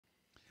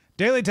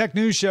Daily Tech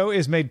News Show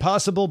is made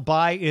possible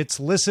by its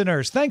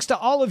listeners. Thanks to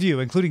all of you,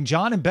 including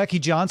John and Becky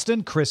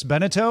Johnston, Chris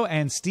Beneteau,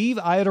 and Steve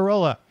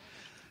Iadarola.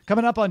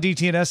 Coming up on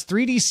DTNS,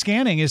 3D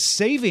scanning is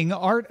saving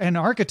art and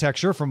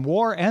architecture from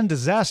war and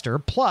disaster,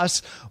 plus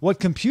what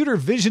computer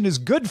vision is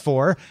good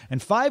for,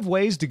 and 5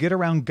 ways to get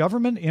around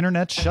government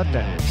internet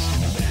shutdowns.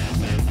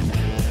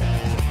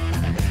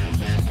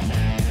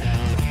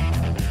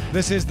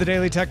 This is the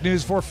Daily Tech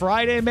News for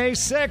Friday, May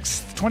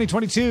 6th,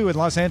 2022 in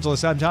Los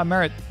Angeles. I'm Tom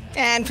Merritt.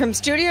 And from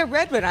Studio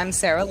Redwood, I'm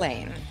Sarah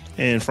Lane.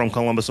 And from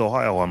Columbus,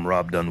 Ohio, I'm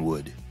Robb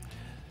Dunewood.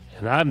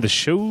 And I'm the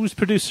show's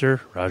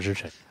producer, Roger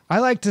Chang. I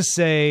like to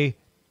say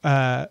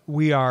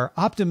we are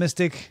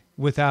optimistic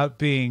without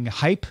being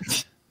hype,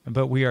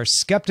 but we are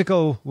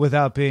skeptical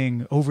without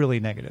being overly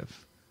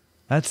negative.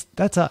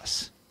 That's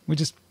us. We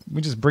just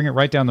bring it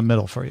right down the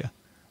middle for you.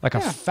 Like a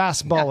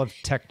fastball of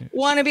tech news.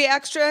 Want to be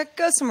extra?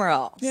 Go somewhere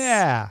else.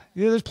 Yeah,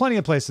 there's plenty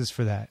of places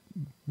for that.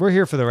 We're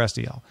here for the rest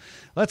of y'all.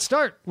 Let's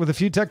start with a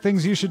few tech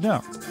things you should know.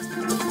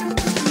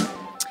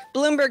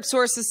 Bloomberg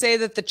sources say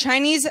that the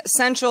Chinese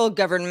central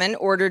government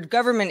ordered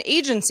government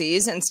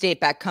agencies and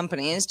state-backed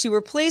companies to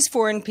replace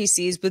foreign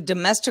PCs with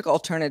domestic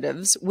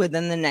alternatives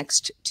within the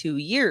next 2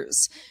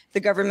 years. The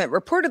government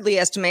reportedly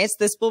estimates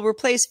this will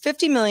replace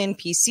 50 million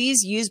PCs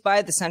used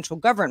by the central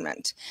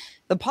government.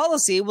 The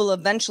policy will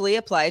eventually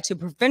apply to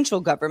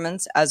provincial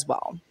governments as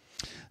well.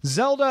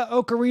 Zelda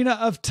Ocarina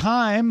of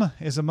Time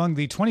is among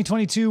the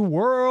 2022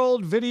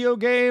 World Video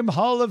Game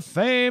Hall of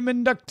Fame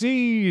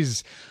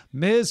inductees.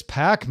 Ms.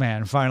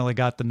 Pac-Man finally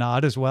got the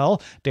nod as well.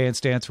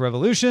 Dance Dance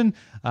Revolution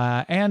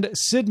and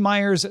Sid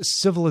Meier's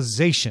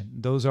Civilization.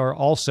 Those are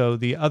also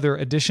the other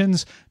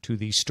additions to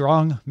the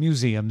Strong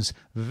Museum's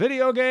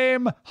Video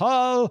Game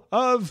Hall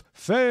of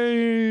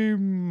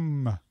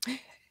Fame.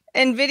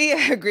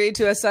 NVIDIA agreed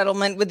to a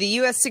settlement with the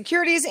U.S.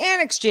 Securities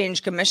and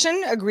Exchange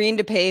Commission, agreeing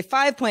to pay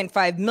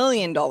 $5.5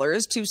 million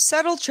to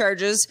settle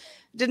charges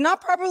did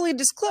not properly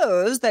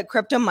disclose that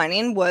crypto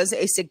mining was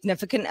a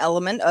significant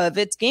element of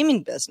its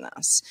gaming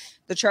business.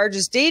 The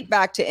charges date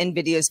back to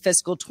NVIDIA's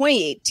fiscal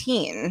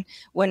 2018,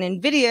 when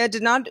NVIDIA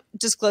did not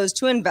disclose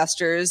to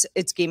investors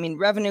its gaming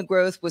revenue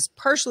growth was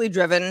partially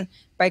driven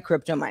by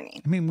crypto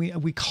mining. I mean,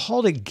 we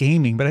called it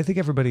gaming, but I think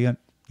everybody...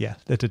 Yeah,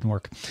 that didn't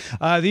work.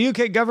 The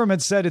UK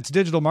government said its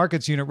Digital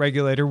Markets Unit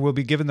regulator will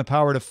be given the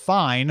power to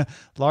fine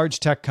large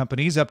tech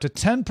companies up to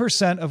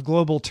 10% of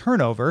global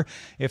turnover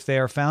if they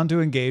are found to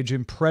engage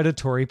in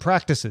predatory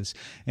practices.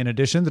 In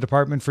addition, the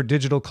Department for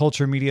Digital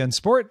Culture, Media and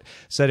Sport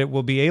said it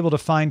will be able to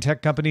fine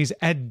tech companies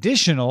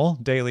additional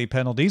daily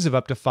penalties of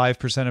up to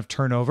 5% of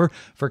turnover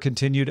for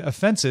continued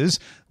offenses,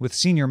 with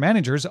senior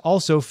managers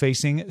also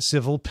facing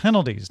civil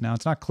penalties. Now,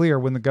 it's not clear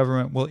when the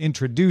government will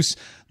introduce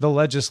the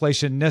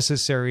legislation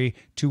necessary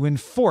to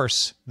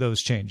enforce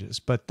those changes,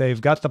 but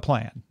they've got the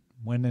plan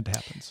when it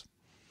happens.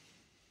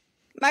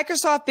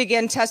 Microsoft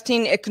began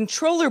testing a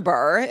controller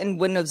bar in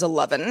Windows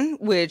 11,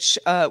 with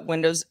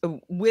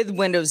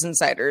Windows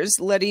Insiders,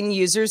 letting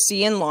users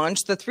see and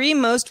launch the 3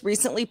 most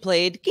recently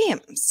played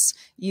games.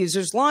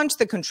 Users launched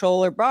the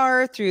controller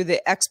bar through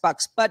the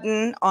Xbox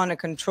button on a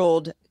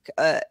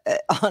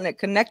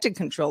connected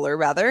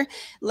controller,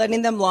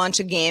 letting them launch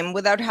a game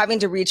without having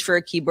to reach for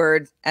a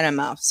keyboard and a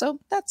mouse. So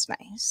that's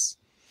nice.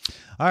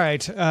 All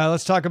right,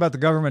 let's talk about the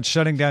government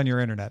shutting down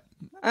your internet.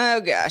 Oh,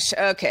 gosh.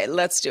 Okay,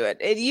 let's do it.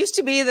 It used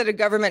to be that a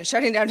government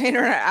shutting down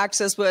internet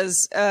access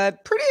was a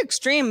pretty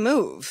extreme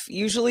move,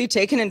 usually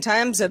taken in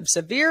times of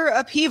severe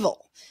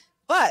upheaval.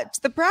 But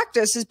the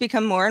practice has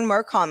become more and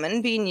more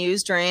common, being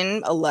used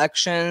during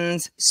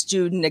elections,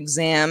 student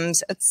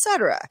exams,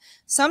 etc.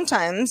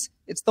 Sometimes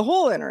it's the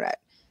whole internet.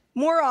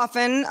 More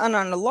often, and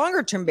on a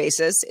longer-term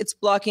basis, it's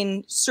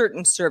blocking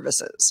certain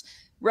services.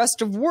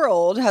 Rest of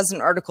World has an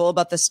article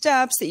about the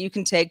steps that you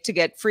can take to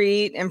get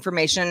free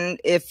information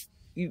if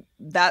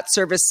that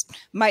service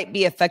might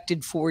be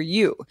affected for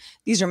you.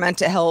 These are meant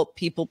to help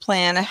people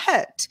plan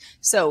ahead.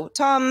 So,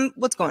 Tom,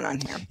 what's going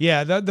on here?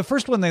 Yeah, the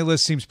first one they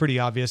list seems pretty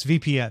obvious.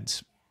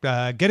 VPNs.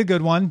 Get a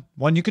good one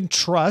you can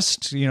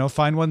trust,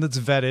 find one that's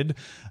vetted.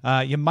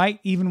 You might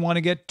even want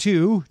to get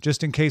 2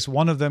 just in case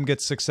one of them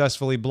gets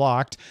successfully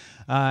blocked.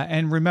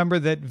 And remember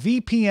that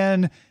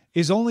VPN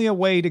is only a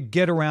way to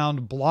get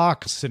around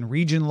blocks and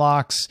region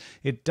locks.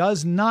 It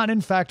does not, in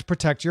fact,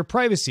 protect your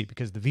privacy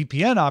because the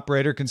VPN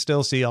operator can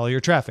still see all your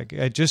traffic.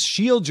 It just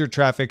shields your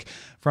traffic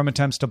from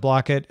attempts to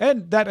block it,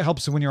 and that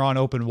helps when you're on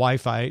open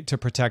Wi-Fi to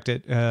protect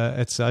it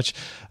as such.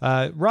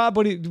 Rob,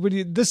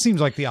 this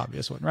seems like the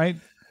obvious one, right?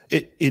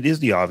 It is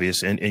the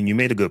obvious, and you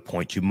made a good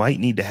point. You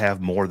might need to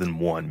have more than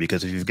one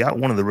because if you've got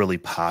one of the really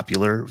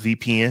popular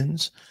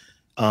VPNs,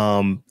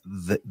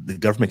 the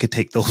government could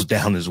take those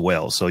down as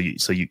well. So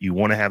you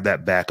want to have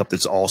that backup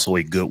that's also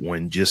a good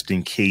one just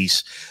in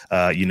case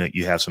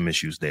you have some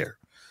issues there.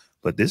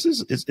 But this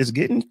is it's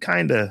getting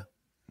kind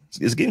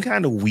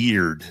of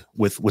weird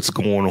with what's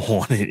going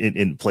on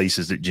in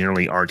places that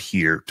generally aren't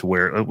here to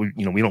where we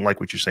don't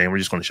like what you're saying. We're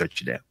just going to shut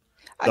you down.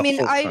 I mean,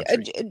 whole I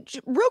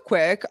country. real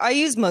quick, I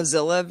use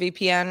Mozilla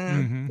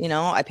VPN. You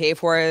know, I pay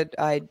for it.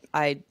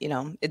 You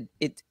know,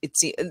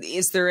 it's.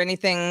 Is there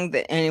anything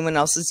that anyone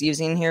else is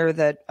using here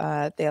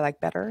that they like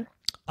better?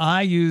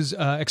 I use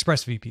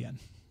ExpressVPN.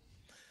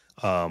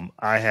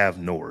 I have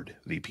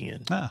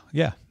NordVPN. Ah,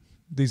 yeah.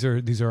 These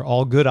are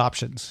all good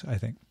options, I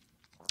think.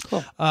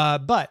 Cool.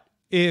 But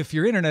if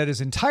your internet is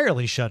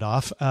entirely shut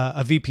off,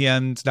 a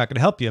VPN is not going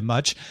to help you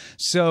much.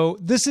 So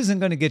this isn't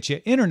going to get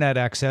you internet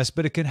access,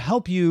 but it can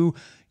help you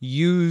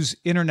use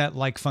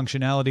internet-like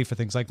functionality for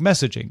things like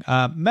messaging.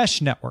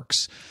 Mesh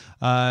networks.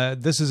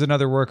 This is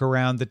another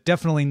workaround that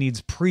definitely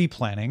needs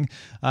pre-planning.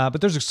 But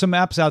there's some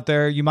apps out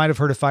there. You might have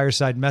heard of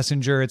Fireside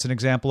Messenger. It's an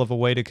example of a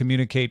way to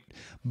communicate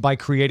by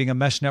creating a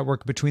mesh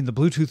network between the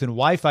Bluetooth and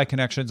Wi-Fi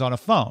connections on a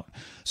phone.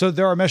 So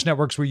there are mesh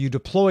networks where you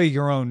deploy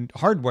your own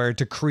hardware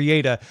to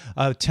create a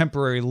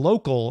temporary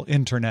local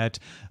internet.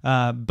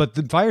 But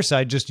the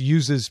Fireside just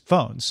uses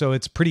phones. So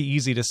it's pretty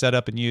easy to set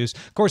up and use.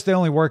 Of course, they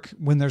only work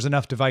when there's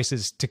enough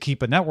devices to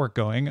keep a network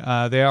going.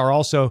 They are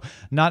also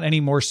not any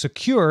more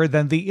secure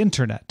than the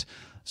internet.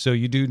 So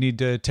you do need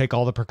to take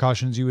all the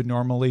precautions you would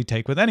normally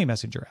take with any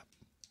messenger app.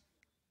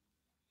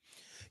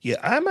 Yeah,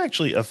 I'm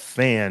actually a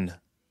fan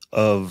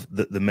of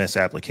the mesh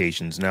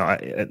applications. Now,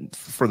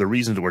 for the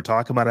reasons that we're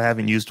talking about, I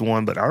haven't used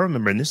one, but I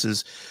remember, and this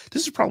is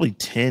probably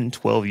 10,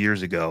 12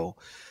 years ago,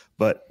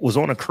 but was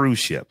on a cruise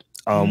ship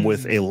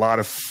with a lot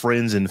of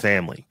friends and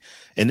family.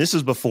 And this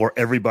is before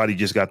everybody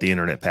just got the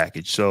internet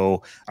package.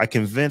 So I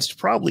convinced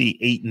probably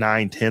 8,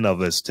 9, 10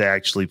 of us to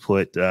actually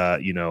put, a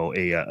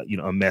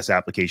mesh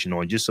application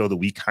on, just so that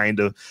we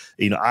kind of,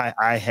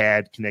 I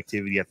had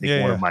connectivity. I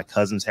think one of my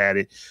cousins had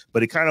it,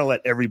 but it kind of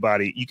let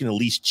everybody, you can at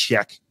least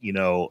check,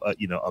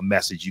 a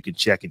message. You can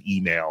check an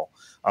email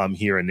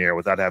here and there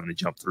without having to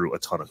jump through a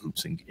ton of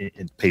hoops and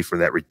pay for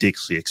that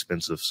ridiculously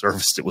expensive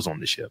service that was on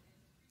the ship.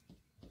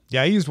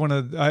 Yeah, I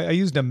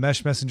used a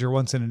mesh messenger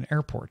once in an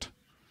airport.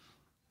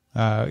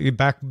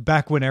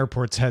 Back when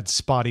airports had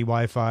spotty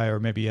Wi-Fi,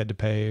 or maybe you had to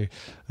pay,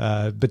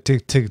 but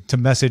to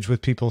message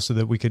with people so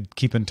that we could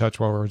keep in touch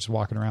while we were just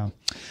walking around.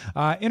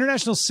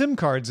 International SIM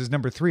cards is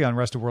number 3 on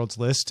Rest of World's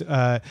list.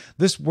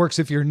 This works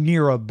if you're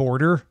near a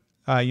border.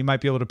 You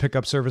might be able to pick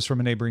up service from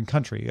a neighboring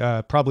country.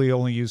 Probably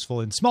only useful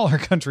in smaller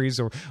countries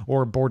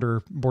or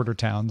border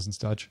towns and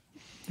such.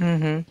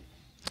 Mm-hmm.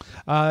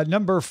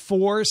 Number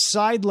 4,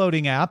 side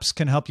loading apps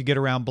can help you get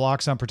around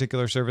blocks on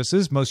particular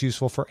services. Most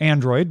useful for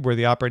Android, where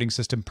the operating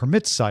system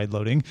permits side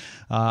loading.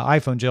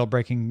 iPhone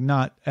jailbreaking,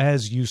 not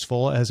as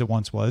useful as it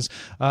once was.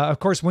 Of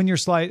course, when you're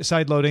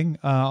side loading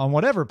on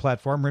whatever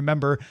platform,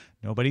 remember,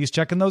 nobody's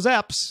checking those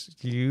apps.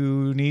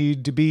 You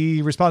need to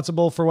be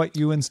responsible for what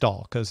you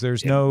install, because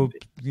there's no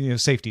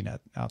safety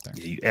net out there.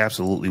 You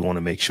absolutely want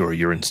to make sure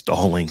you're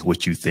installing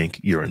what you think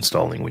you're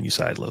installing when you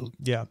side load.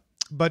 Yeah.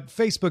 But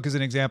Facebook is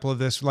an example of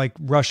this. Like,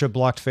 Russia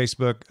blocked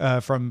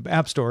Facebook from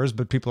app stores,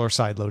 but people are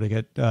sideloading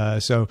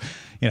it. So,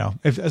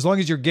 as long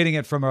as you're getting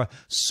it from a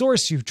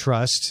source you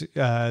trust,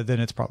 then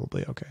it's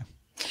probably okay.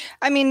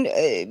 I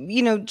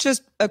mean,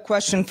 just a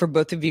question for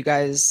both of you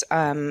guys.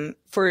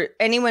 For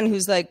anyone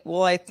who's like,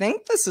 well, I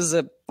think this is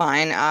a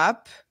fine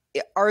app.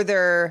 Are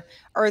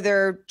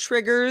there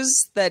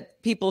triggers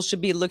that people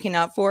should be looking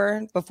out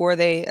for before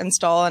they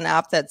install an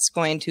app that's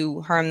going to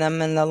harm them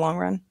in the long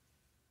run?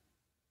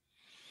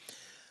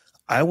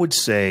 I would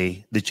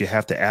say that you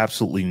have to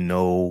absolutely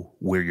know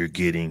where you're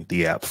getting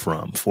the app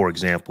from. For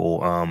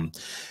example,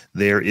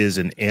 there is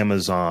an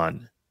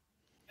Amazon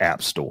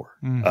app store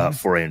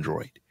for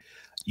Android.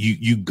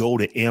 You go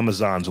to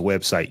Amazon's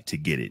website to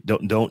get it.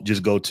 Don't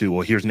just go to,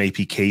 well, here's an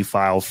APK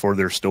file for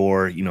their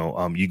store.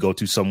 You go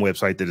to some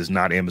website that is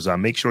not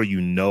Amazon. Make sure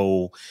you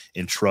know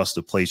and trust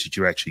the place that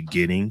you're actually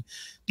getting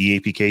the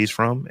APKs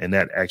from, and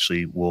that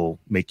actually will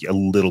make you a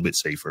little bit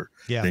safer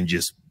than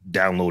just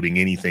downloading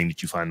anything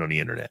that you find on the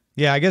internet.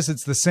 Yeah, I guess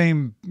it's the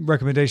same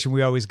recommendation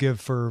we always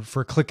give for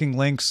clicking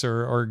links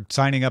or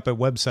signing up at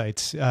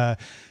websites.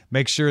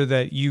 Make sure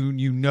that you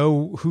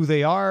know who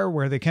they are,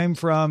 where they came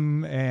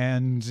from,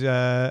 and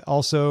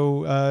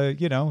also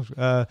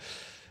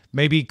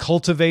maybe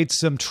cultivate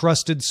some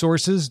trusted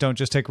sources. Don't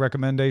just take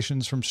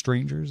recommendations from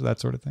strangers, that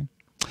sort of thing.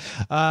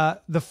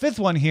 The 5th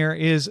one here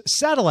is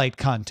satellite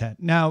content.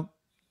 Now,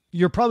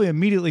 you're probably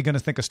immediately going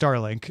to think of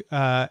Starlink,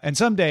 and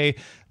someday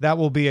that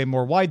will be a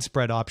more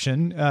widespread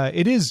option.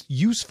 It is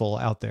useful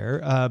out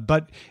there,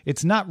 but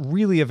it's not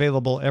really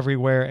available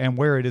everywhere, and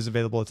where it is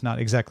available, it's not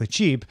exactly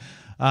cheap.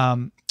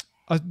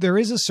 There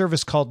is a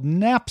service called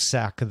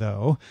Knapsack,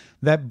 though,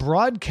 that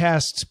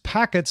broadcasts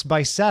packets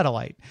by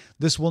satellite.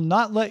 This will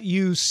not let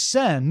you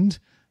send,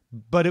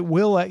 but it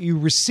will let you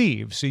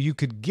receive. So you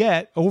could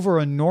get over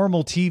a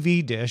normal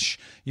TV dish,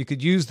 you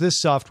could use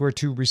this software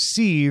to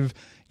receive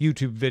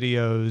YouTube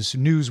videos,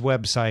 news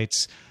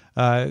websites,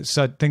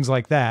 so things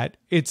like that.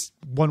 It's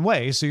one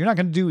way, so you're not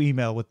going to do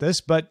email with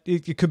this, but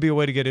it could be a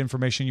way to get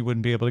information you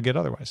wouldn't be able to get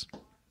otherwise.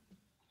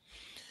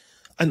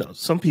 I know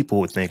some people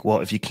would think, well,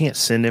 if you can't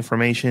send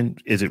information,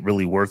 is it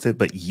really worth it?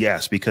 But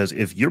yes, because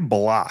if you're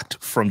blocked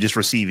from just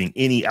receiving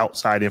any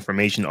outside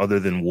information other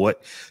than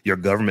what your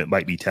government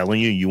might be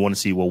telling you, you want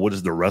to see, well, what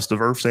is the rest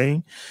of Earth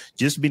saying?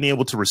 Just being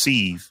able to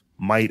receive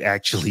might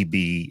actually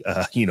be,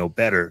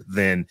 better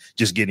than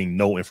just getting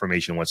no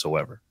information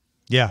whatsoever.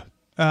 Yeah.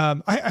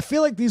 I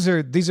feel like these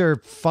are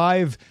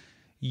 5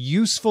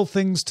 useful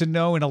things to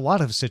know in a lot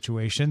of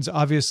situations.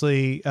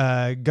 Obviously,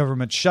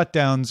 government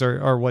shutdowns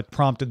are what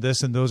prompted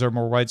this, and those are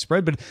more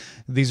widespread, but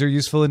these are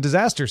useful in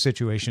disaster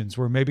situations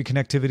where maybe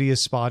connectivity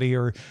is spotty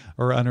or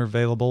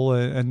unavailable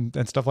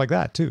and stuff like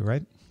that too,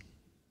 right?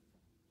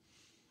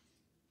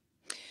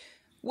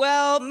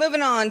 Well,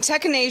 moving on,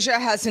 Tech in Asia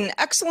has an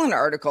excellent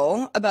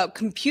article about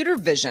computer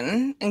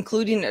vision,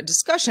 including a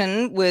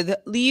discussion with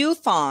Liu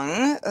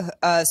Fang,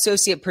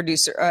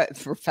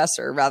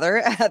 professor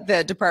at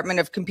the Department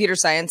of Computer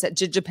Science at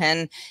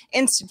Jijipen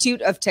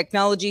Institute of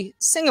Technology,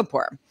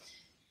 Singapore.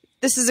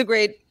 This is a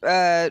great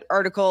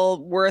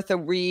article, worth a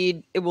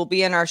read. It will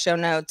be in our show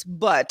notes.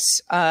 But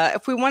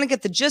if we want to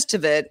get the gist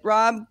of it,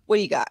 Rob, what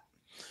do you got?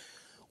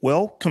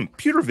 Well,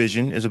 computer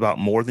vision is about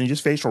more than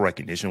just facial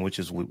recognition, which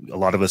is what a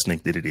lot of us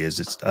think that it is.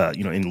 It's,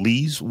 in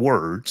Lee's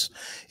words,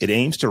 it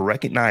aims to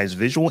recognize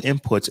visual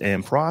inputs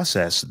and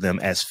process them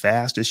as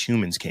fast as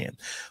humans can.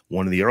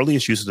 One of the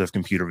earliest uses of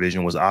computer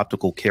vision was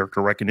optical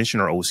character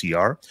recognition, or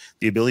OCR,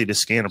 the ability to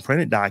scan a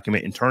printed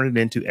document and turn it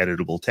into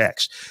editable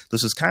text.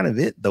 This is kind of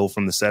it, though,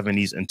 from the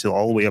 70s until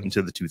all the way up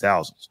into the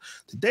 2000s.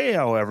 Today,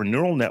 however,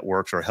 neural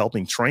networks are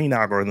helping train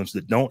algorithms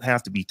that don't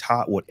have to be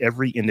taught what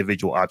every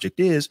individual object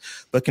is,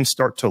 but can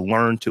start to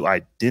learn to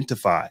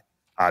identify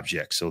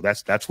objects. So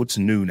that's what's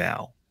new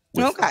now.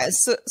 Okay,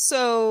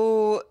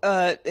 so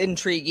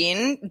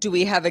intriguing. Do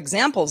we have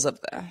examples of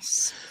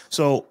this?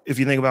 So if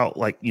you think about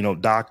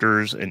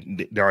doctors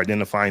and they're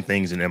identifying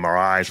things in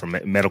MRIs, from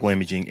medical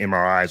imaging,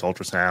 MRIs,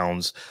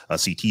 ultrasounds,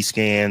 CT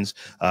scans,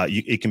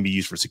 it can be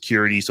used for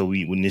security. So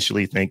we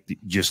initially think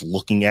just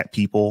looking at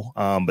people,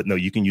 but no,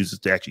 you can use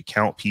it to actually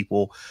count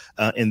people,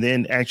 and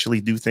then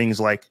actually do things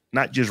like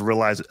not just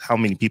realize how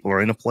many people are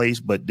in a place,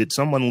 but did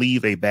someone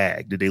leave a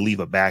bag? Did they leave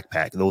a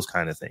backpack? Those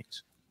kind of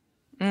things.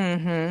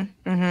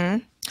 Mm-hmm. Mm-hmm.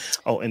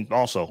 Oh, and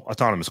also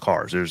autonomous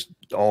cars. There's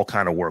all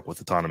kind of work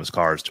with autonomous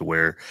cars to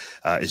where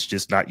it's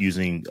just not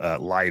using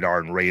LiDAR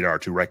and radar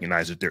to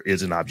recognize that there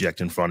is an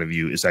object in front of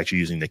you. It's actually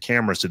using the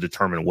cameras to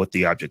determine what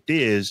the object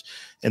is.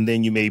 And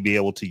then you may be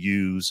able to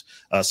use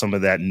some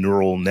of that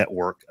neural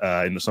network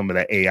and some of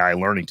that AI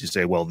learning to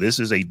say, well, this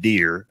is a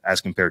deer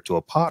as compared to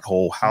a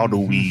pothole. How do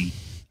we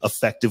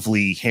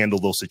effectively handle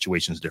those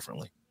situations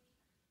differently?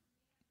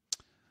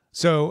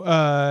 So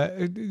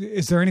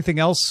is there anything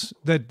else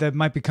that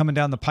might be coming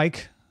down the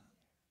pike?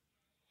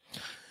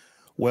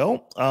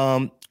 Well,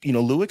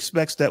 Lou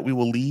expects that we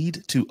will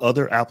lead to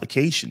other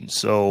applications.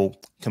 So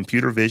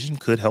computer vision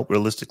could help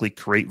realistically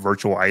create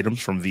virtual items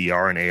from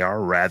VR and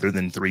AR rather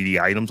than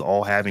 3D items,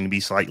 all having to be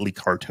slightly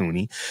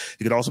cartoony.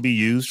 It could also be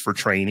used for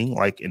training,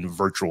 like in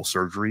virtual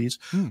surgeries,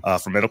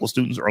 for medical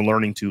students or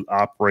learning to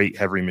operate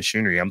heavy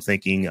machinery. I'm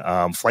thinking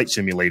flight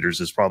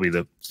simulators is probably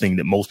the thing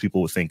that most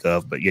people would think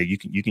of. But yeah,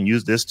 you can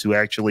use this to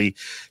actually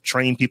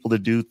train people to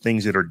do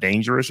things that are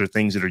dangerous or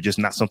things that are just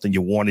not something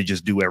you want to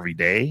just do every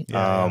day.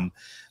 Yeah.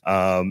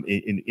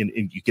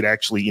 And you could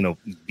actually,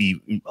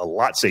 be a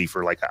lot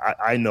safer. Like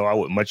I know I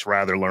would much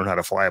rather learn how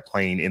to fly a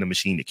plane in a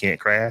machine that can't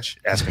crash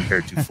as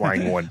compared to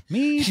flying one.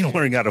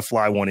 Learning how to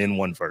fly one in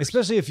one first.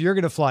 Especially if you're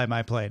going to fly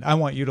my plane. I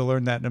want you to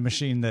learn that in a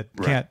machine that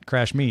can't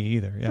crash me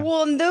either. Yeah.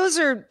 Well, and those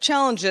are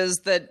challenges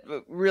that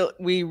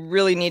we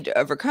really need to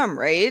overcome,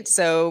 right?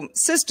 So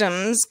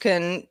systems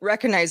can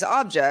recognize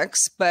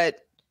objects,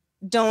 but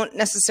don't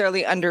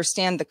necessarily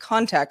understand the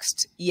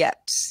context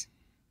yet.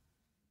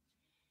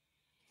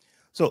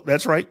 So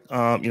that's right.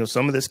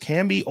 Some of this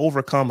can be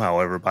overcome,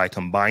 however, by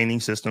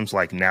combining systems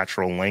like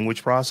natural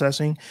language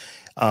processing,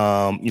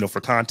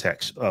 for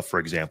context, for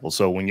example.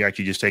 So when you're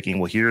actually just taking,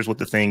 well, here's what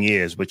the thing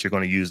is, but you're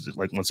going to use,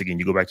 once again,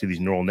 you go back to these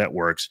neural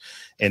networks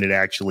and it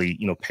actually,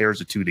 pairs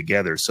the two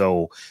together.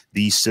 So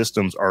these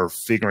systems are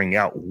figuring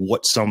out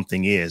what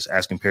something is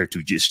as compared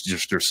to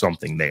just there's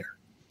something there.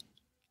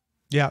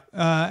 Yeah.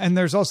 And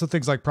there's also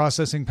things like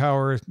processing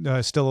power,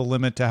 still a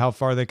limit to how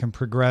far they can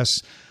progress.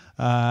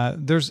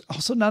 There's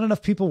also not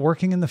enough people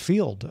working in the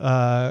field.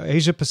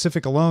 Asia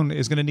Pacific alone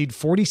is going to need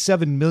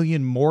 47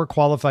 million more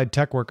qualified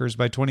tech workers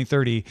by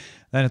 2030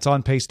 than it's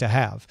on pace to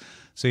have.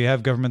 So you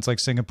have governments like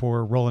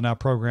Singapore rolling out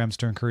programs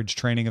to encourage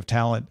training of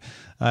talent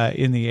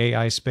in the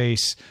AI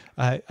space.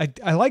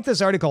 I like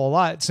this article a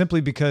lot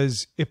simply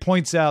because it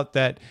points out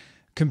that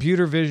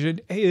computer vision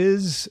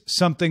is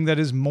something that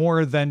is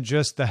more than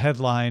just the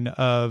headline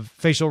of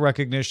facial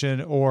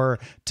recognition or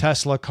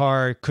Tesla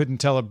car couldn't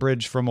tell a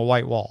bridge from a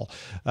white wall,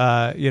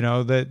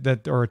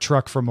 that or a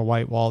truck from a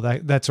white wall,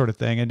 that sort of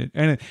thing.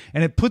 And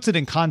it puts it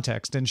in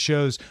context and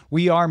shows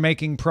we are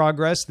making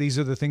progress. These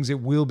are the things that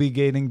we'll be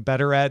getting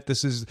better at.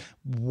 This is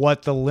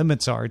what the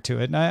limits are to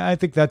it. And I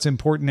think that's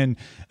important in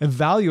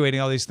evaluating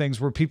all these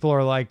things where people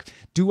are like,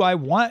 do I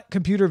want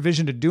computer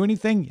vision to do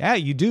anything? Yeah,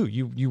 you do.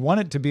 You want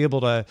it to be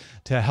able to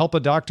help a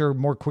doctor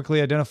more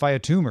quickly identify a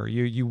tumor.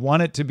 You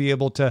want it to be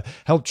able to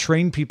help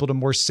train people to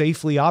more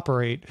safely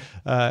operate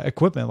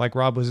equipment, like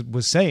Rob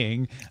was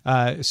saying.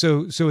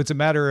 So it's a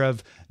matter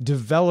of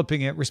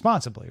developing it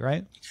responsibly,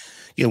 right?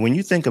 Yeah, when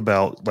you think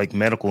about like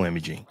medical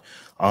imaging,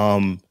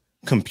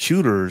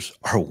 computers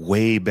are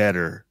way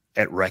better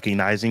at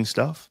recognizing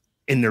stuff.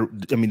 And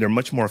they're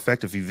much more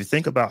effective. If you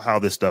think about how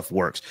this stuff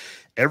works,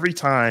 every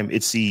time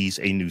it sees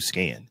a new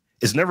scan,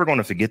 it's never going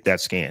to forget that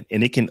scan.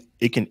 And it can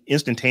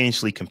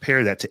instantaneously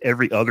compare that to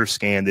every other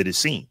scan that it's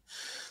seen.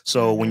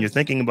 So when you're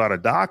thinking about a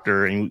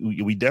doctor,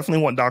 and we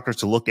definitely want doctors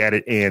to look at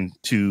it and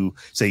to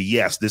say,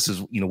 yes, this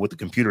is, what the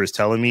computer is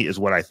telling me is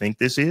what I think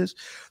this is.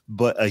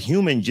 But a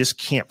human just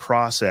can't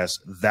process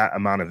that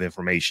amount of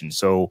information.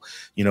 So,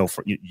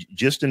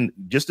 just in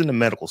the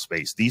medical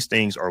space, these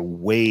things are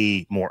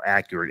way more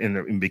accurate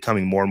and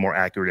becoming more and more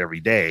accurate every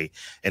day.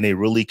 And they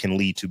really can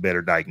lead to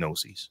better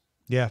diagnoses.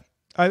 Yeah.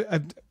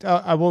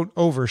 I won't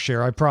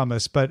overshare, I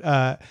promise.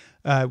 But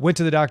went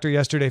to the doctor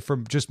yesterday for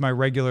just my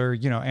regular,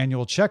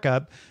 annual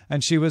checkup.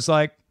 And she was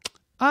like,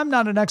 I'm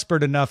not an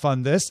expert enough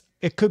on this.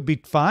 It could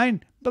be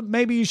fine, but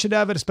maybe you should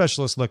have a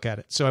specialist look at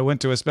it. So I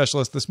went to a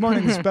specialist this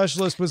morning. The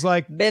specialist was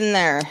like, been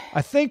there.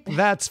 I think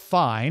that's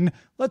fine.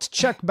 Let's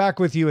check back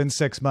with you in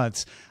 6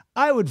 months.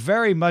 I would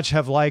very much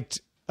have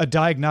liked a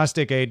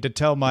diagnostic aid to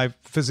tell my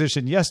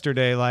physician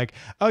yesterday, like,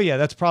 oh yeah,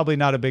 that's probably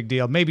not a big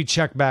deal. Maybe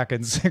check back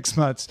in 6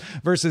 months,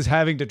 versus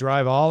having to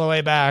drive all the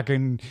way back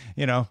and,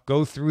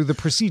 go through the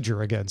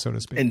procedure again, so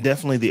to speak. And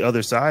definitely the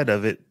other side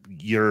of it,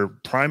 your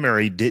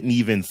primary didn't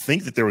even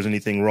think that there was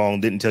anything wrong,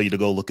 didn't tell you to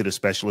go look at a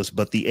specialist,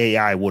 but the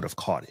AI would have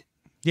caught it.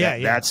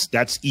 Yeah,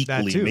 that's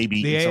equally, that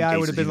maybe the in some AI cases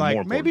would have been like,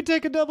 maybe important.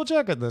 take a double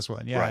check at this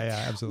one. Yeah, Right.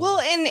 yeah, absolutely.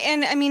 Well,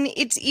 and I mean,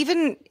 it's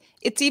even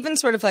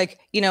sort of like,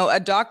 a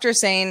doctor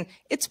saying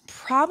it's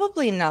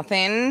probably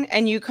nothing.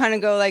 And you kind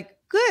of go like,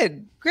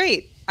 good,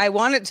 great. I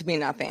want it to be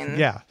nothing.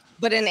 Yeah.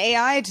 But an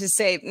AI to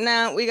say,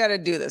 no, we got to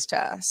do this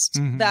test.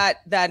 Mm-hmm.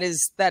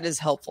 That is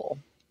helpful.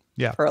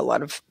 Yeah. For a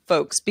lot of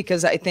folks,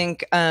 because I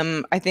think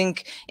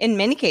in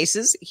many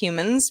cases,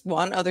 humans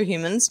want other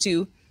humans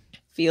to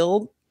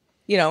feel,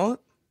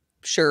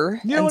 sure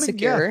and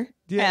secure.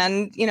 Yeah.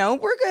 And,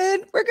 we're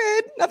good.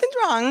 Nothing's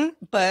wrong.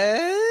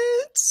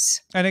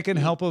 And it can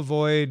help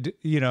avoid,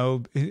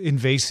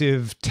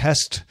 invasive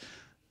test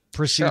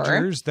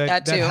procedures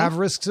that have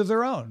risks of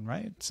their own,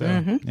 right?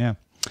 So, yeah.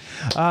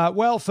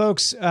 Well,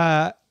 folks,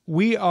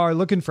 we are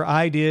looking for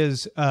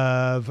ideas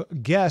of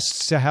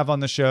guests to have on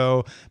the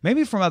show,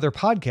 maybe from other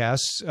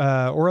podcasts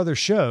or other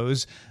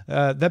shows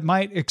that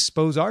might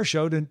expose our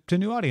show to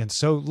new audience.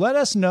 So let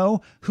us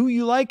know who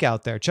you like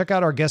out there. Check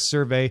out our guest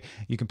survey.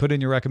 You can put in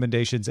your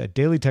recommendations at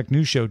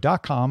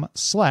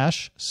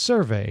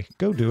dailytechnewsshow.com/survey.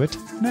 Go do it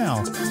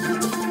now.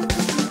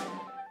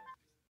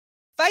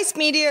 Vice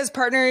Media is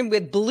partnering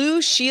with Blue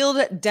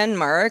Shield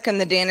Denmark and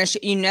the Danish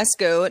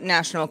UNESCO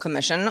National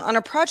Commission on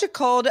a project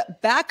called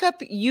Backup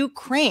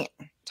Ukraine.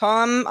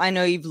 Tom, I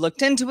know you've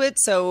looked into it,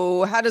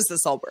 so how does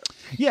this all work?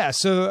 Yeah,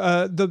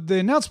 so the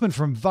announcement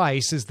from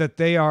Vice is that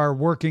they are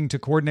working to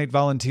coordinate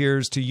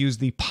volunteers to use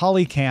the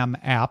Polycam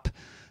app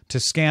to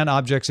scan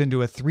objects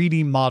into a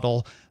 3D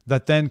model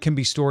that then can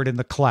be stored in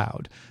the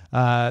cloud.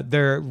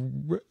 They're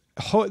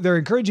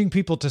encouraging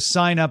people to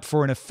sign up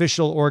for an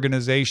official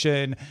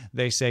organization.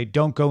 They say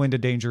don't go into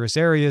dangerous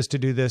areas to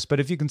do this, but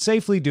if you can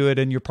safely do it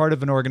and you're part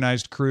of an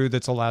organized crew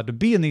that's allowed to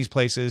be in these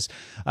places,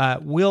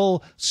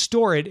 we'll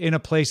store it in a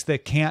place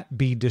that can't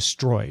be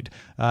destroyed.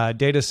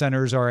 Data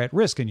centers are at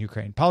risk in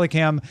Ukraine.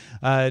 Polycam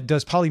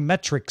does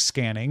polymetric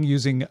scanning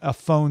using a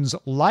phone's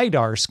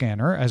LiDAR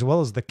scanner as well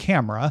as the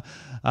camera.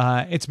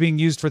 It's being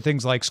used for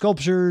things like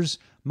sculptures,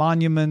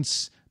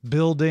 monuments,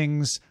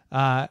 buildings.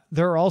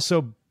 There are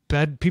also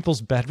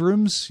people's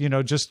bedrooms,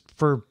 just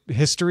for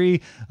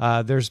history.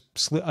 There's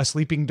a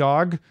sleeping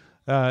dog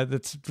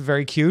that's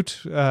very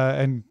cute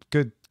and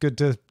good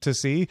to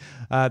see.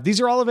 These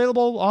are all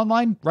available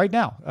online right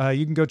now.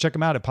 You can go check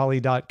them out at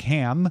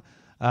poly.cam.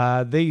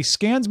 The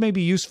scans may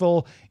be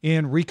useful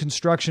in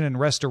reconstruction and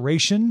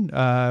restoration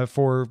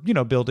for,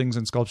 buildings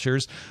and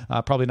sculptures,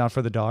 probably not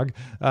for the dog.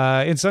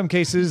 In some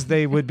cases,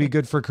 they would be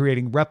good for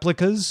creating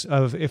replicas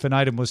of if an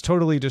item was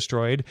totally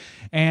destroyed.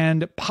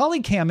 And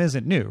Polycam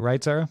isn't new,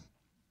 right, Sarah?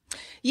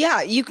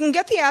 Yeah, you can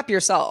get the app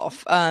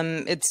yourself.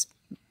 It's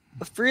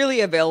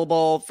freely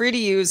available, free to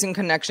use in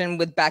connection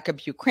with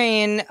Backup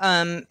Ukraine.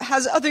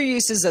 Has other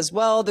uses as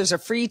well. There's a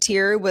free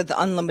tier with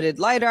unlimited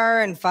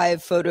LiDAR and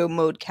 5 photo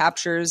mode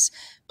captures,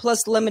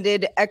 plus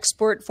limited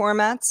export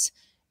formats.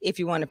 If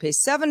you want to pay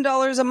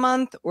 $7 a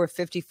month or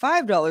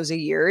 $55 a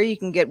year, you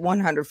can get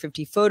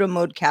 150 photo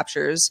mode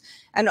captures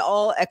and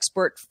all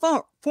export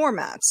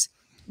formats.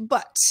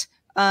 But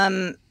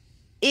in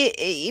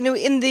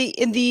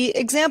the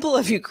example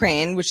of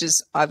Ukraine, which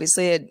is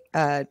obviously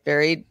a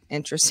very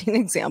interesting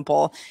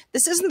example,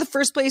 this isn't the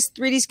first place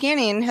 3D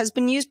scanning has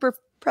been used for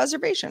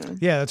preservation.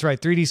 Yeah, that's right.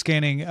 3D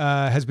scanning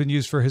has been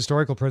used for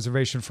historical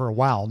preservation for a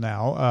while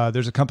now.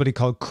 There's a company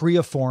called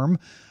Creaform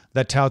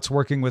that touts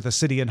working with a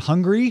city in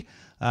Hungary.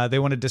 They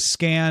wanted to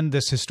scan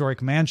this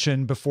historic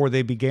mansion before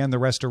they began the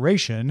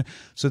restoration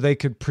so they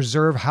could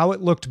preserve how it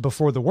looked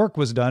before the work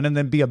was done and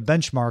then be a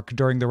benchmark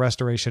during the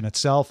restoration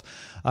itself.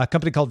 A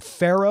company called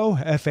Faro,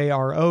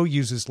 F-A-R-O,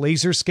 uses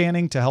laser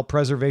scanning to help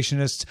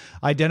preservationists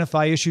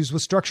identify issues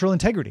with structural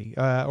integrity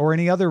or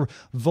any other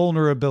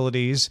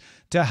vulnerabilities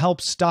to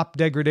help stop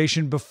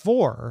degradation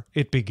before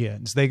it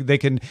begins. They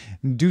can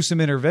do some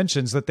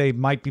interventions that they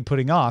might be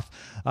putting off.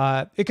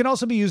 It can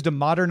also be used to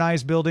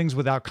modernize buildings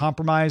without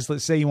compromise.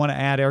 Let's say you want to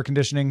add air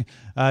conditioning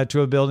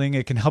to a building.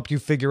 It can help you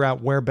figure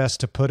out where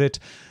best to put it.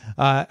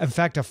 In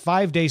fact, a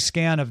 5-day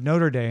scan of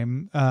Notre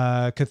Dame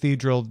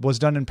Cathedral was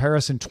done in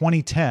Paris in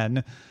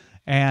 2010,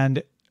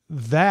 and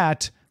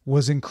that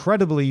was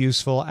incredibly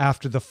useful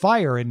after the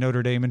fire in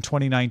Notre Dame in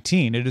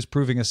 2019. It is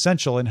proving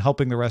essential in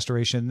helping the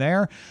restoration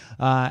there.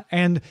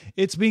 And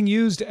it's being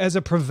used as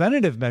a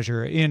preventative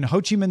measure. In Ho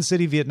Chi Minh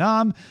City,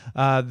 Vietnam,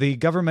 the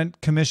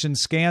government commissioned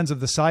scans of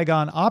the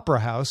Saigon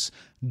Opera House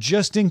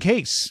just in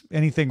case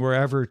anything were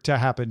ever to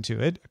happen to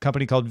it. A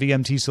company called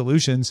VMT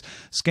Solutions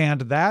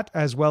scanned that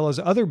as well as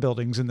other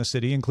buildings in the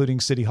city, including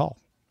City Hall.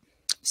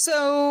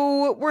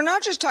 So we're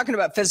not just talking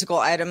about physical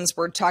items.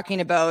 We're talking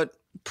about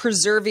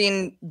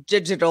preserving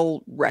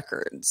digital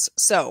records.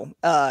 So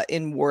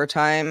in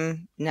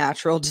wartime,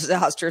 natural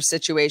disaster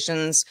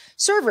situations,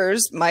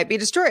 servers might be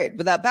destroyed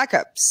without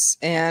backups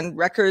and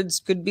records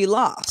could be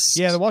lost.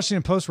 Yeah, the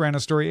Washington Post ran a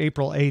story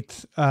April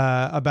 8th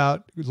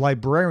about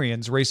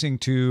librarians racing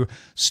to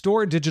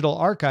store digital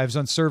archives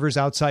on servers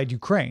outside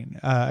Ukraine.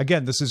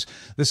 Again, this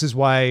is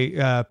why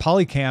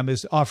Polycam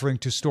is offering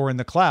to store in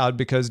the cloud,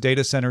 because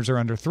data centers are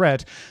under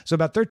threat. So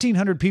about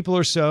 1,300 people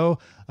or so,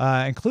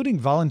 including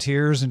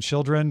volunteers and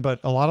children, but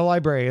a lot of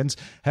librarians,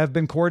 have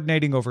been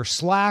coordinating over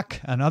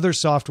Slack and other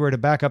software to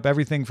back up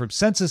everything from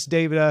census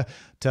data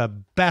to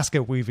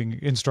basket weaving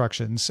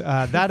instructions.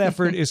 That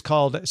effort is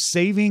called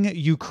Saving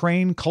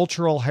Ukraine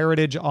Cultural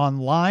Heritage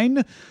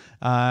Online,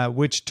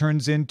 which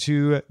turns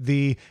into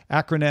the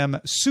acronym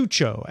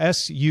SUCHO,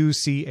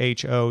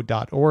 SUCHO.org.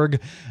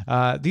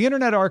 The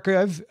Internet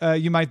Archive,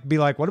 you might be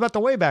like, what about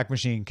the Wayback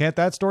Machine? Can't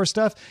that store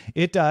stuff?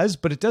 It does,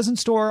 but it doesn't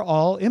store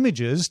all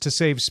images to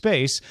save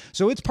space.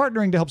 So it's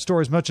partnering to help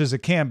store as much as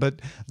it can.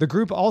 But the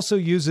group also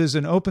uses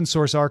an open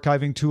source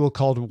archiving tool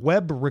called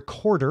Web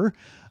Recorder.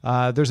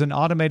 There's an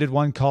automated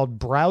one called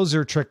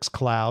Browser Tricks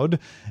Cloud,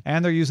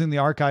 and they're using the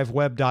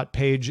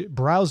archiveweb.page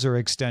browser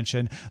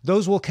extension.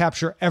 Those will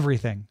capture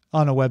everything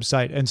on a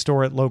website and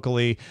store it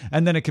locally,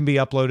 and then it can be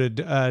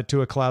uploaded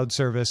to a cloud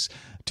service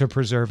to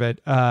preserve it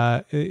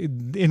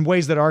in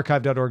ways that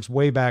archive.org's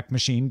Wayback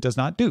Machine does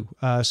not do.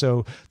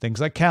 So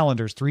things like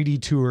calendars, 3D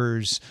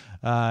tours,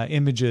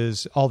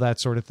 images, all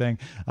that sort of thing.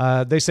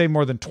 They say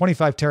more than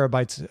 25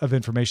 terabytes of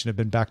information have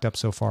been backed up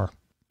so far.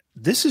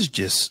 This is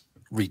just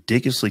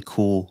ridiculously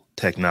cool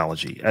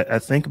technology. I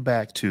think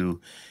back to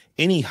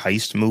any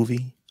heist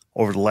movie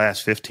over the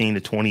last 15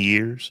 to 20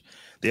 years.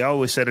 They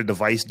always set a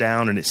device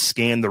down and it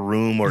scanned the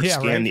room or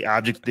scanned the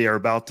object they are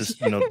about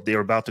to, they're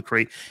about to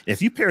create. And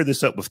if you pair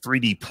this up with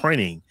 3D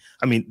printing,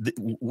 I mean,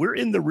 we're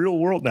in the real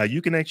world now.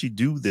 You can actually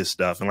do this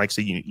stuff. And like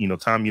I say,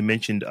 Tom, you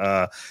mentioned,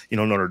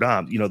 Notre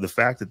Dame, the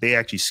fact that they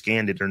actually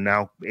scanned it are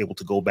now able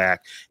to go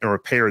back and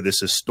repair this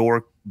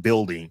historic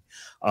building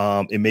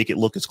and make it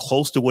look as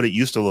close to what it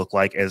used to look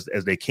like as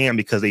they can,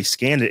 because they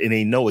scanned it and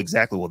they know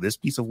exactly, well, this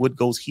piece of wood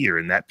goes here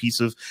and that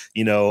piece of,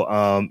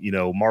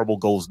 marble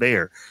goes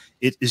there.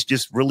 It's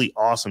just really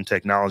awesome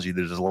technology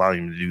that is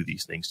allowing them to do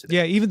these things today.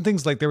 Yeah, even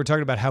things like they were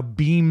talking about how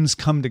beams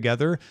come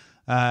together.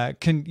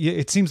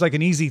 It seems like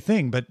an easy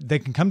thing, but they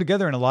can come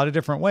together in a lot of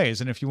different ways.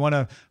 And if you want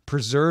to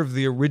preserve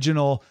the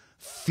original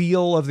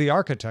feel of the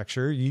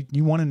architecture,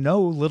 you want to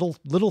know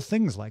little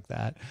things like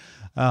that.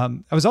 I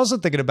was also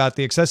thinking about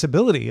the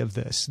accessibility of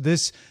this.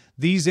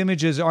 These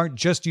images aren't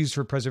just used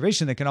for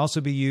preservation. They can also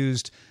be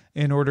used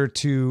in order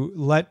to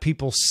let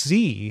people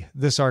see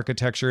this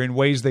architecture in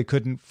ways they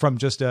couldn't from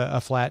just a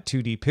flat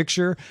 2D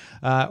picture.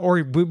 Or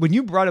when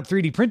you brought up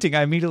 3D printing,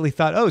 I immediately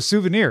thought, oh,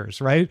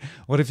 souvenirs, right?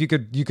 What if you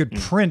could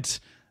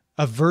print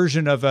a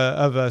version of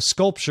a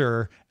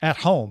sculpture at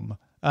home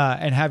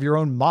and have your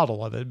own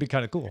model of it? It'd be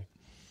kind of cool.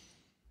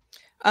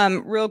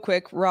 Real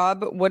quick,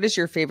 Rob, what is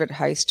your favorite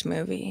heist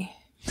movie?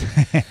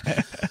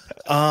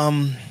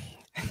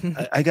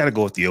 I got to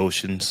go with the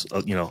Oceans,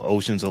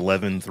 Oceans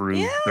 11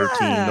 through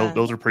 13.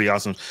 Those are pretty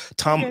awesome.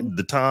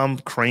 The Tom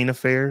Crane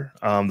affair,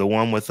 the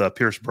one with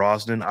Pierce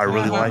Brosnan, I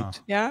really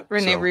liked. Yeah,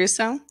 Rene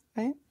Russo,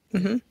 right?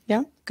 Mm-hmm.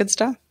 Yeah, good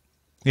stuff.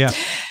 Yeah.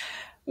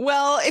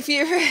 Well, if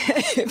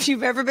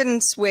you've ever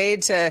been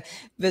swayed to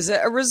visit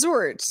a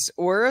resort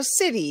or a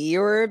city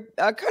or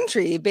a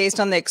country based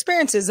on the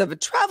experiences of a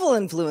travel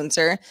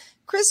influencer,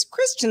 Chris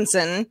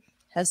Christensen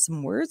has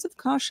some words of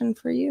caution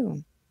for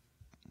you.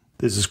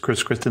 This is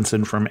Chris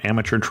Christensen from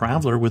Amateur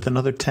Traveler with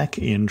another Tech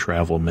in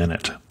Travel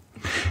Minute.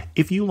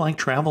 If you like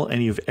travel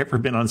and you've ever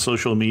been on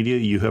social media,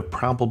 you have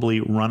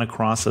probably run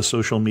across a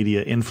social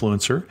media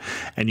influencer,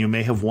 and you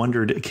may have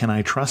wondered, can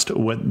I trust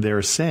what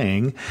they're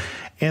saying?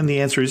 And the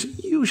answer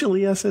is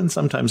usually yes and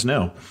sometimes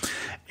no.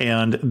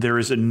 And there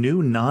is a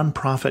new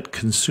nonprofit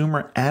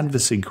consumer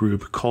advocacy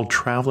group called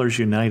Travelers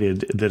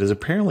United that is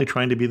apparently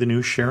trying to be the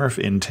new sheriff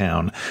in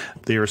town.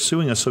 They are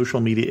suing a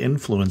social media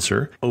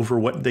influencer over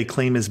what they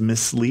claim is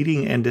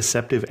misleading and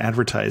deceptive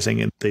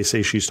advertising. And they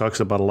say she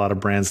talks about a lot of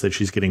brands that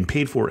she's getting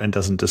paid for and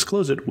doesn't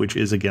disclose it, which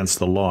is against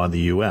the law in the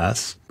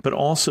U.S., but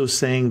also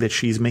saying that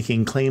she's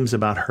making claims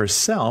about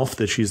herself,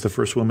 that she's the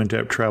first woman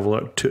to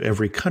travel to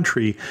every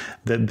country,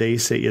 that they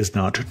say is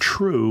not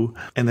true,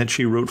 and that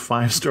she wrote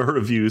 5-star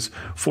reviews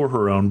for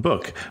her own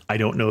book. I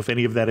don't know if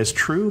any of that is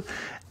true.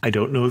 I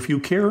don't know if you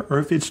care or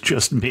if it's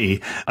just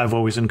me. I've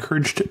always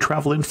encouraged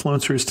travel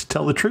influencers to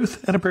tell the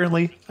truth, and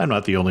apparently I'm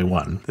not the only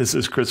one. This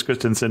is Chris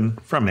Christensen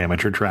from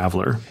Amateur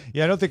Traveler.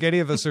 Yeah, I don't think any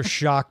of us are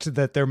shocked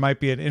that there might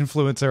be an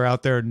influencer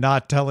out there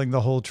not telling the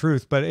whole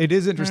truth, but it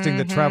is interesting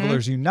that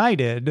Travelers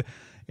United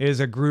is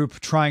a group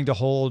trying to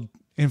hold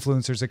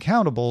influencers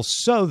accountable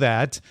so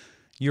that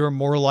you're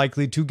more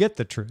likely to get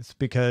the truth,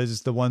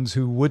 because the ones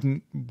who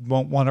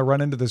won't want to run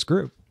into this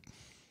group.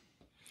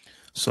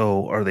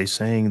 So are they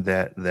saying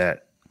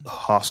that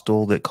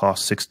hostel that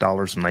costs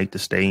 $6 a night to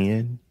stay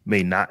in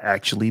may not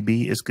actually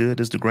be as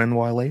good as the Grand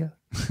Wailea?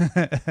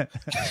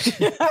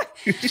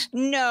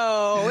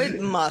 No,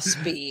 it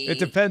must be. It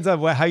depends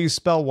on how you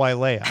spell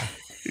Wailea.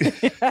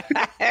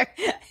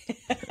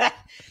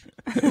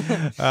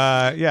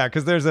 Yeah,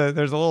 because there's a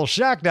little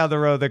shack down the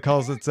road that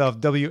calls itself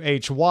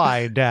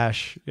WHY-LE.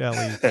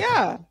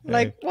 Yeah,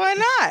 like why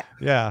not?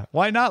 Yeah,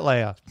 why not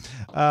Leia?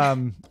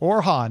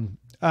 Or Han.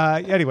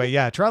 Anyway,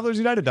 yeah,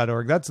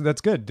 travelersunited.org. That's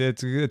good.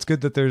 It's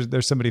good that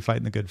there's somebody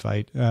fighting the good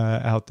fight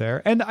out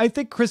there. And I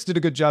think Chris did a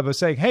good job of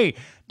saying, hey,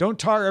 don't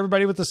tar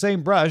everybody with the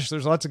same brush.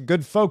 There's lots of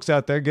good folks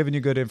out there giving you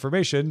good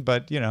information,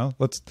 but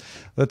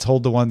let's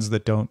hold the ones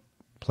that don't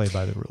play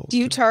by the rules. Do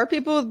you tar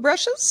people with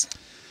brushes?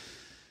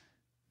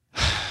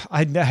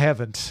 I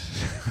haven't.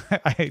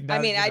 I don't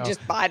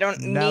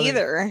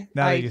neither.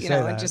 I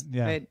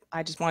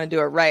just want to do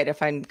it right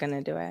if I'm going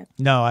to do it.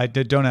 No,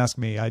 don't ask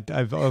me.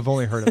 I've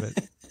only heard of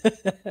it.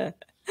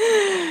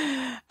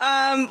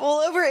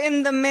 Well, over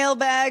in the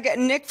mailbag,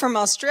 Nick from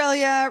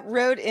Australia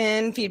wrote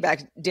in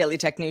feedback,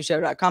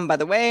 dailytechnewsshow.com, by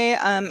the way,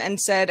 and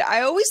said,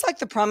 I always like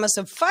the promise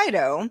of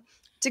Fido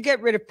to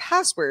get rid of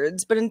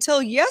passwords, but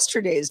until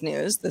yesterday's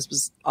news, this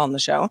was on the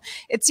show,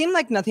 it seemed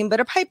like nothing but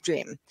a pipe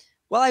dream.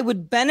 While I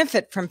would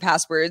benefit from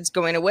passwords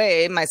going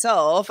away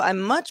myself, I'm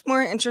much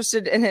more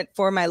interested in it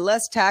for my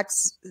less tech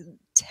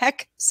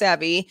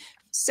savvy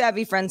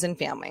friends and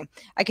family.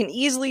 I can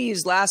easily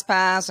use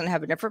LastPass and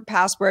have a different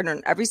password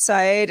on every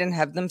site and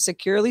have them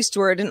securely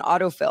stored and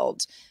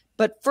autofilled.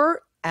 But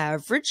for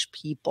average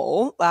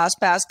people,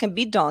 LastPass can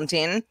be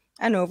daunting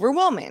and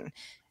overwhelming.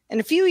 In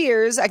a few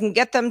years, I can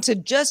get them to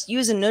just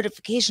use a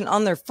notification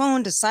on their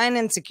phone to sign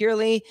in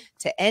securely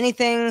to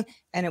anything,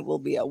 and it will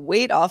be a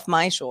weight off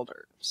my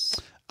shoulders.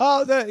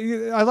 Oh,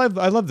 I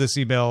love this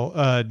email,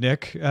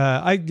 Nick.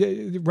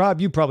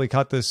 Rob, you probably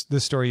caught this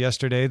story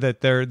yesterday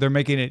that they're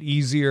making it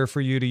easier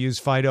for you to use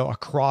Fido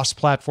across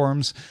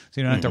platforms,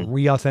 so you don't have to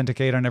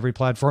re-authenticate on every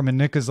platform. And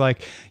Nick is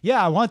like,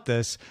 "Yeah, I want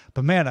this,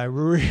 but man, I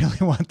really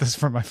want this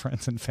for my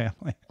friends and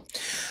family."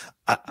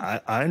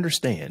 I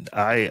understand.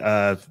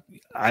 I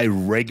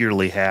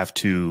regularly have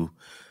to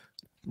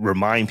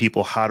remind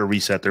people how to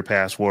reset their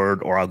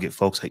password, or I'll get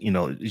folks,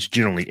 it's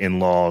generally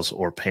in-laws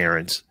or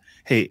parents.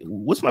 Hey,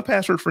 what's my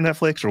password for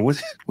Netflix, or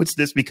what's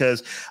this?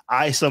 Because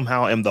I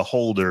somehow am the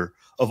holder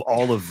of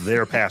all of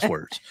their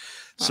passwords.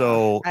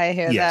 So I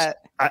hear that.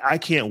 I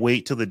can't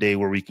wait till the day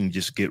where we can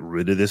just get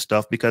rid of this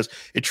stuff, because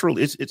it's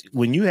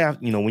when you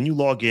have, when you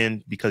log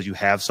in because you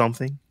have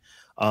something,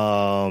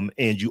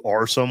 and you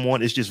are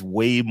someone, it's just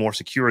way more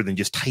secure than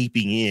just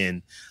typing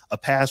in a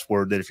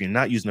password that if you're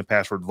not using a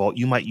password vault,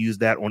 you might use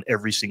that on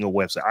every single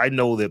website. I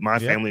know that my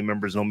family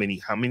members know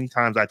how many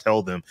times I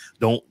tell them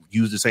don't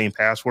use the same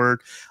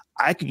password.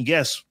 I can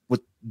guess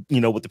what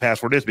the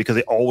password is, because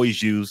they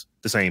always use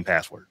the same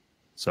password.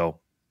 So.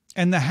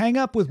 And the hang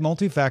up with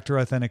multi-factor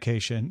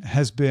authentication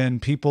has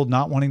been people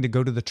not wanting to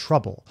go to the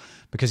trouble,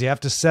 because you have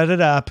to set it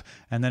up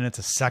and then it's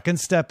a second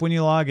step when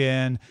you log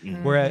in.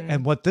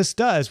 And what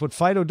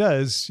Fido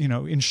does,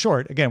 in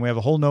short, again, we have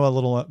a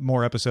little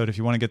more episode if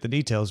you want to get the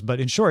details,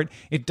 but in short,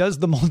 it does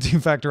the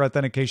multi-factor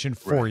authentication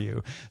for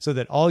you, so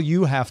that all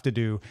you have to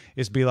do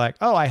is be like,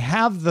 oh, I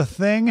have the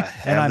thing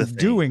and I'm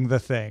doing the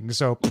thing.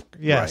 So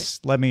yes,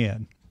 let me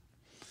in.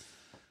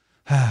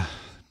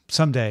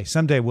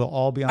 Someday we'll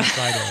all be on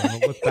Friday and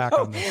we'll look back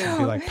on this and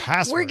be like,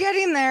 password. We're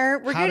getting there.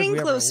 We're How getting did we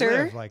ever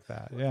closer. live like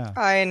that? Yeah.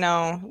 I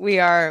know we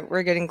are.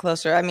 We're getting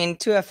closer. I mean,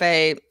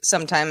 2FA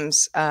sometimes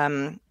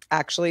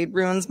actually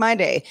ruins my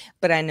day,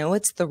 but I know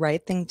it's the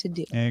right thing to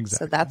do. Exactly.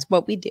 So that's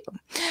what we do.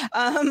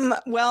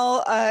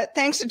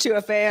 Thanks to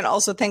 2FA and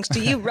also thanks to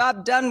you,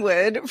 Robb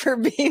Dunewood, for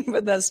being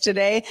with us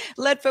today.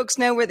 Let folks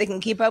know where they can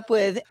keep up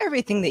with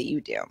everything that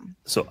you do.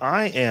 So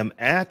I am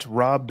at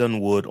Robb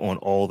Dunewood on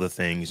all the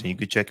things, and you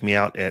can check me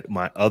out at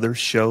my other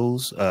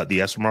shows, the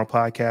SMR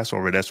podcast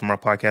over at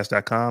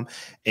smrpodcast.com,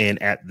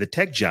 and at the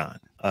Tech John,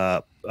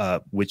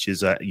 which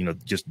is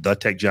just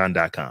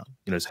thetechjohn.com.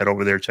 Just head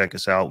over there, check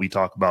us out. We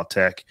talk about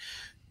tech,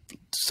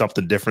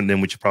 something different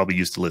than what you're probably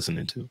used to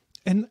listening to.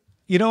 And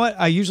you know what?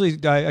 I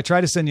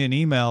try to send you an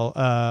email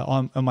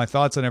on my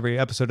thoughts on every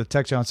episode of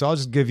Tech John. So I'll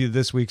just give you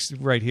this week's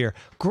right here.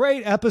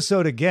 Great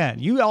episode again.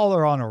 You all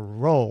are on a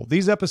roll.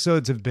 These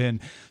episodes have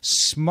been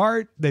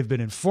smart. They've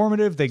been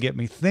informative. They get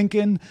me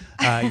thinking.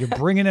 You're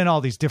bringing in all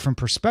these different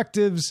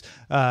perspectives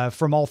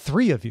from all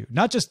three of you.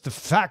 Not just the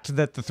fact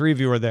that the three of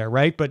you are there,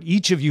 right? But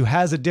each of you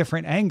has a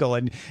different angle,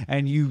 and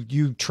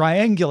you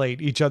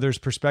triangulate each other's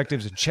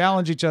perspectives and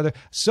challenge each other.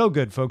 So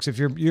good, folks. If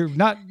you're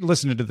not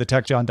listening to the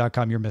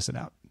techjohn.com, you're missing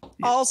out.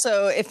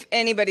 Also, if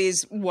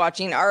anybody's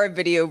watching our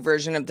video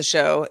version of the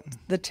show,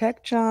 the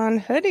Tech John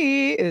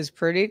hoodie is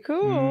pretty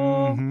cool.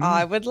 Mm-hmm.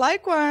 I would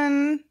like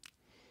one.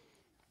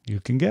 You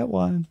can get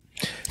one.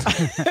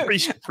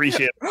 Appreciate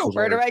it.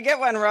 Where do I get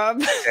one,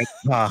 Rob?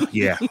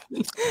 Yeah.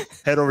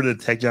 Head over to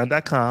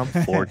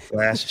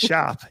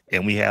techjohn.com/shop,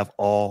 and we have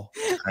all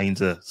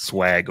kinds of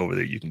swag over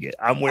there you can get.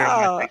 I'm wearing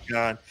my Tech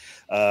John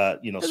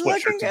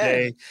sweatshirt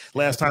today.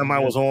 Last time I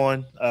was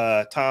on,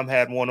 Tom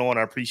had one on.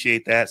 I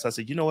appreciate that. So I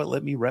said, you know what?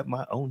 Let me rep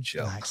my own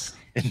show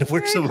and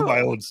wear some of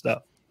my own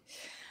stuff.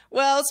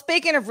 Well,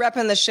 speaking of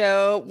repping the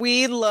show,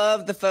 we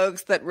love the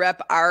folks that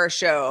rep our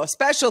show.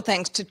 Special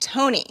thanks to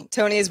Tony.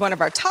 Tony is one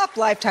of our top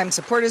lifetime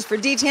supporters for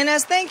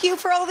DTNS. Thank you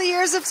for all the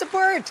years of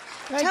support.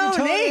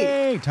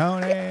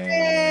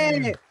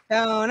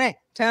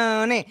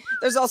 Tony.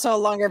 There's also a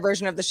longer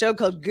version of the show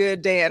called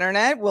Good Day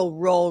Internet. We'll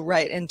roll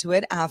right into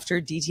it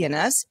after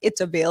DTNS.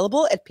 It's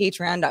available at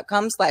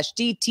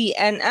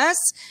patreon.com/DTNS.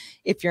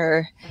 If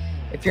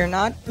you're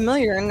not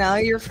familiar, now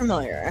you're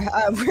familiar.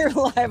 We're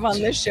live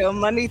on this show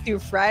Monday through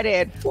Friday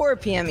at 4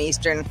 p.m.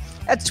 Eastern.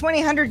 That's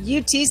 2000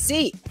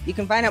 UTC. You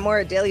can find out more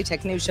at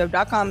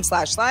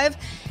dailytechnewsshow.com/live.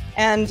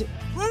 And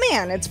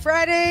man, it's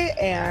Friday,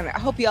 and I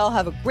hope you all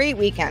have a great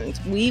weekend.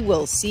 We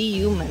will see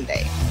you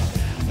Monday.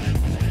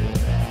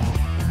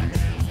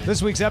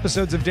 This week's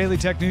episodes of Daily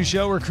Tech News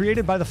Show were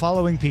created by the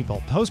following people.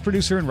 Host,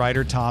 producer, and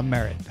writer Tom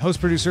Merritt.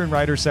 Host, producer, and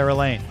writer Sarah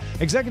Lane.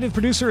 Executive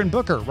producer and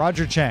booker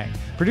Roger Chang.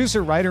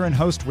 Producer, writer, and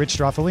host Rich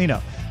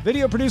Straffolino.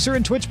 Video producer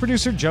and Twitch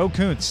producer Joe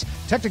Kuntz.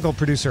 Technical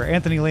producer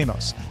Anthony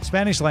Lemos.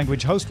 Spanish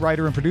language host,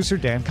 writer, and producer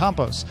Dan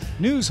Campos.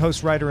 News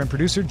host, writer, and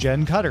producer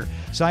Jen Cutter.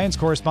 Science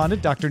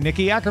correspondent Dr.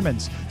 Nikki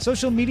Ackermans.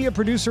 Social media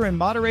producer and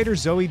moderator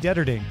Zoe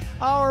Detterding.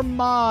 Our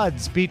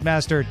mods,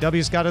 Beatmaster,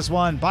 W.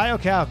 Scottus1,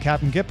 BioCow,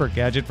 Captain Kipper,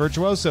 Gadget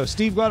Virtuoso,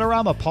 Steve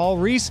Guadarrama, Paul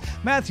Reese,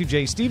 Matthew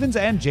J. Stevens,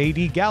 and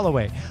J.D.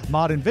 Galloway.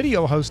 Mod and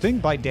video hosting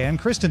by Dan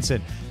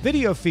Christensen.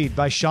 Video feed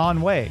by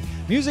Sean Way.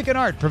 Music and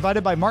art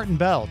provided by Martin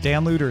Bell,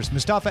 Dan Luders,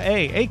 Mustafa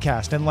A.,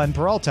 Acast, and Len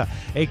Peralta.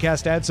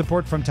 Acast ad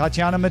support from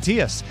Tatiana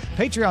Matias.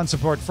 Patreon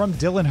support from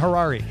Dylan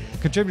Harari.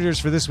 Contributors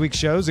for this week's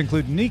shows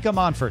include Nika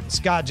Monfort,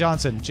 Scott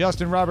Johnson,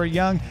 Justin Robert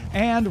Young,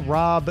 and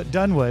Robb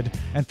Dunewood.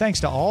 And thanks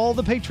to all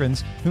the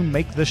patrons who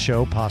make the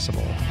show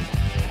possible.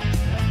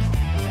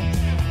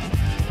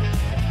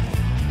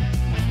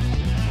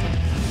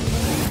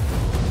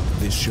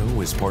 This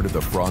show is part of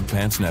the Frog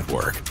Pants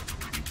Network.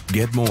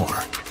 Get more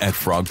at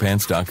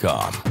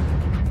frogpants.com.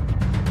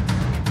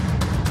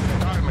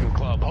 Diamond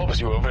Club hopes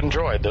you have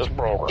enjoyed this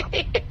program.